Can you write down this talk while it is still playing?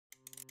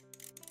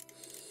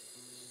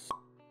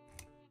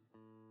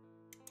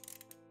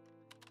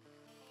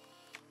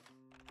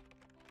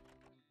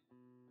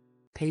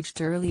Paige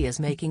Turley is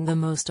making the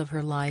most of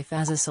her life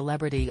as a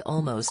celebrity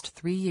almost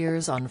 3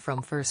 years on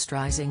from first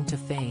rising to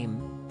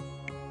fame.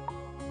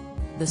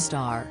 The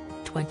star,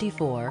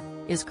 24,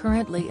 is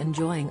currently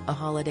enjoying a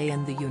holiday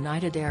in the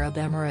United Arab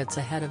Emirates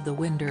ahead of the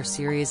winter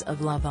series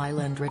of Love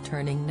Island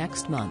returning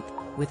next month,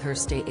 with her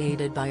stay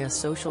aided by a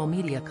social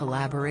media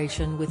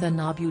collaboration with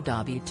an Abu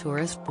Dhabi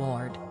tourist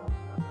board.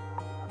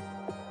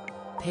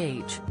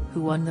 Paige,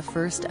 who won the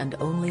first and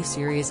only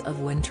series of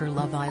Winter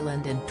Love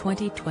Island in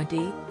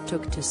 2020,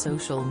 took to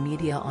social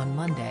media on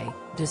Monday,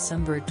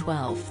 December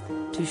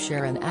 12, to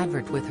share an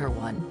advert with her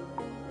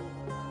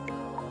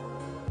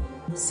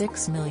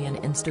 1.6 million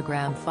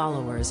Instagram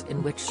followers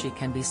in which she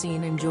can be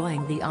seen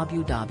enjoying the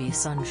Abu Dhabi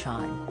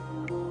sunshine.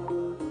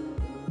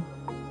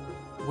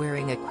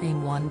 Wearing a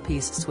cream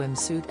one-piece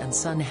swimsuit and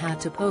sun hat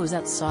to pose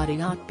at Saudi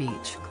Yacht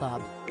Beach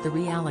Club, the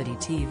reality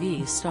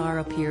TV star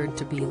appeared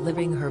to be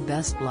living her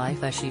best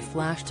life as she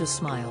flashed a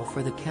smile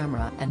for the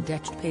camera and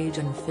etched Paige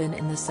and Finn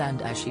in the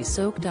sand as she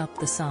soaked up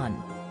the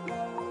sun.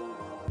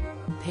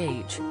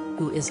 Paige,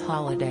 who is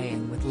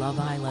holidaying with Love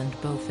Island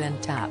beau Finn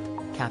Tap,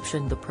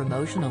 captioned the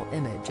promotional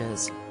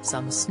images,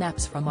 "Some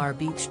snaps from our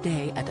beach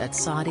day at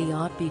Saudi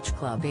Yacht Beach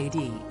Club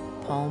AD,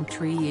 palm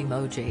tree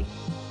emoji.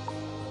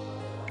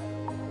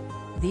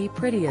 The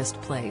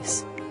prettiest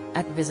place.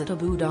 At Visit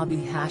Abu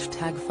Dhabi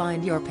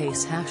 #Find Your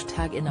Pace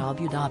 #in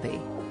Abu Dhabi."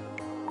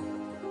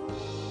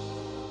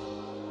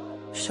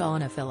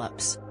 Shauna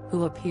Phillips,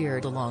 who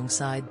appeared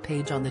alongside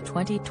Paige on the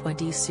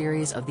 2020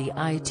 series of the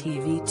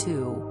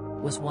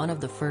ITV2, was one of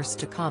the first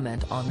to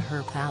comment on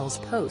her pal's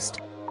post.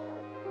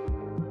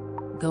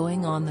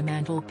 Going on the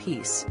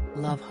mantelpiece,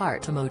 love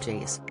heart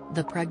emojis,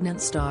 the pregnant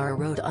star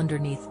wrote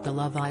underneath the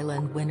Love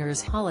Island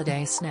winners'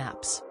 holiday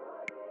snaps.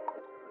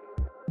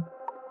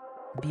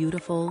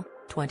 "Beautiful,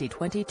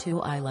 2022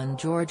 Island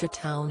Georgia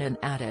town," and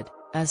added,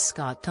 as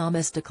Scott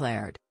Thomas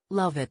declared,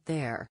 "Love it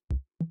there."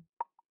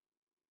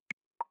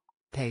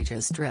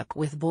 Paige's trip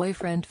with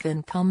boyfriend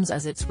Finn comes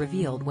as it's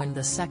revealed when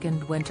the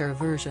second winter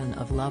version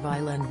of Love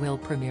Island will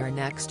premiere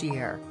next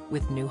year,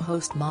 with new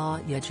host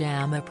Maya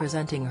Jama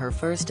presenting her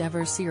first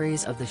ever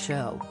series of the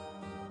show.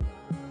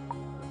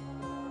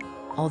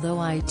 Although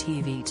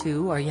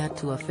ITV2 are yet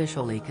to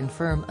officially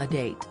confirm a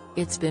date,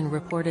 it's been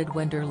reported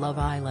Winter Love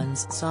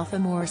Island's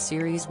sophomore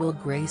series will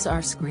grace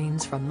our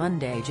screens from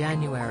Monday,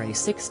 January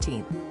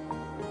 16.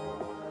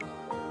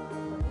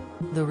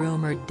 The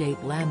rumored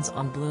date lands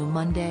on Blue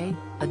Monday,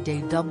 a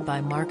day dubbed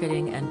by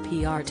marketing and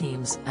PR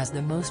teams as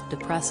the most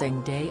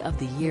depressing day of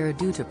the year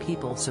due to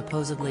people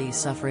supposedly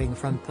suffering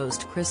from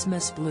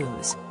post-Christmas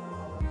blues.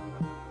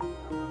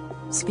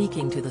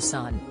 Speaking to The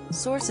Sun,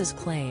 sources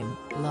claim,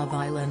 Love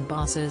Island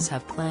bosses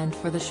have planned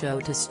for the show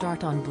to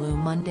start on Blue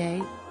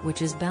Monday,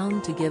 which is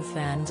bound to give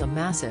fans a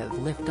massive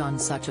lift on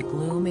such a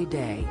gloomy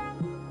day.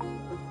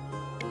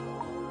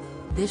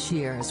 This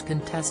year's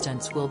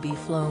contestants will be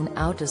flown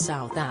out to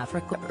South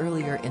Africa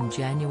earlier in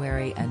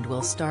January and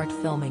will start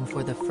filming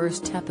for the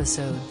first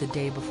episode the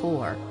day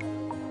before.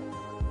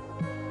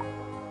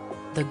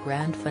 The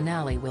grand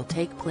finale will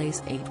take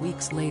place 8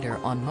 weeks later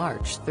on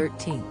March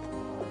 13.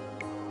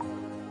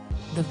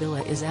 "The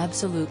villa is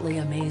absolutely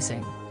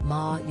amazing,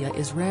 Maya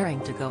is raring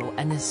to go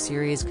and this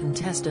series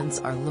contestants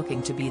are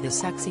looking to be the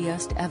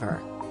sexiest ever."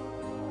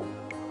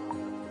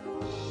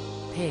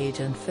 Paige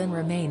and Finn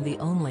remain the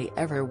only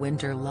ever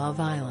Winter Love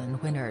Island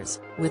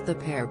winners, with the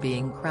pair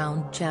being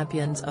crowned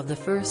champions of the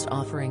first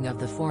offering of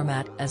the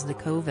format as the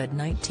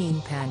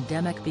COVID-19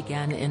 pandemic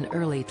began in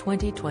early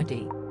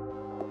 2020.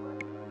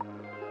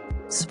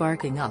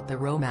 Sparking up the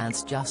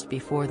romance just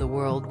before the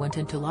world went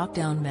into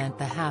lockdown meant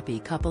the happy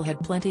couple had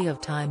plenty of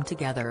time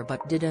together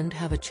but didn't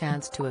have a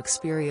chance to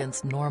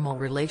experience normal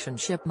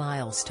relationship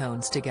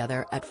milestones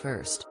together at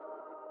first.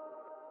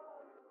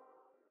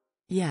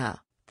 "Yeah,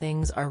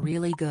 things are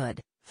really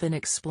good," Finn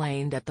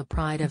explained at the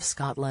Pride of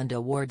Scotland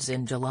Awards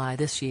in July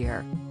this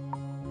year.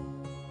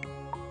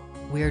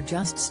 "We're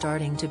just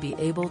starting to be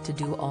able to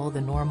do all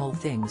the normal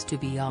things, to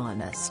be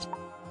honest.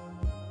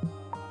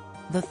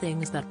 The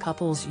things that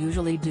couples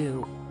usually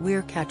do,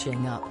 we're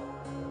catching up.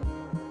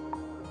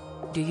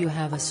 Do you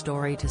have a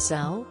story to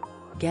sell?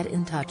 Get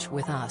in touch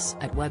with us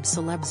at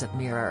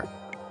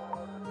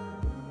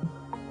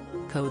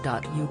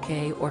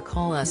webcelebs@mirror.co.uk or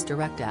call us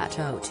direct at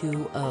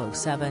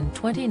 0207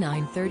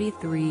 29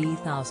 33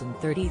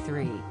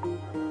 033.